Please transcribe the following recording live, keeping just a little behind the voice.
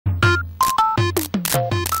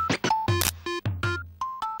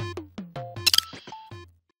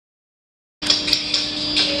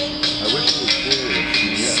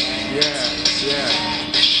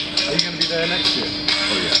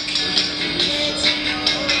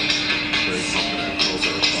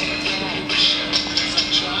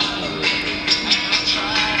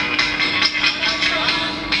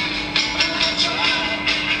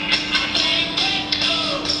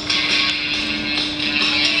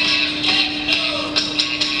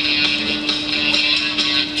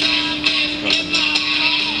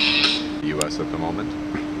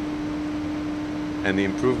And the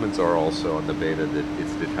improvements are also on the beta that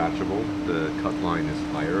it's detachable. The cut line is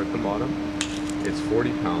higher at the bottom. It's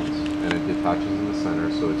 40 pounds and it detaches in the center,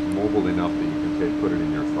 so it's mobile enough that you can put it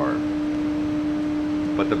in your car.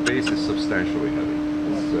 But the base is substantially heavy.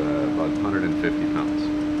 It's about 150 pounds.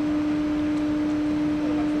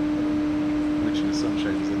 Which in some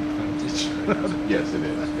shape is an advantage. Yes, it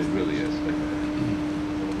is. It really is.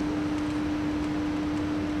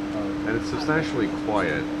 And it's substantially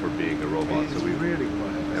quiet for being a robot. So we really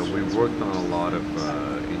quiet. And we worked on a lot of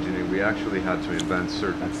engineering. We actually had to invent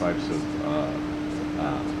certain types of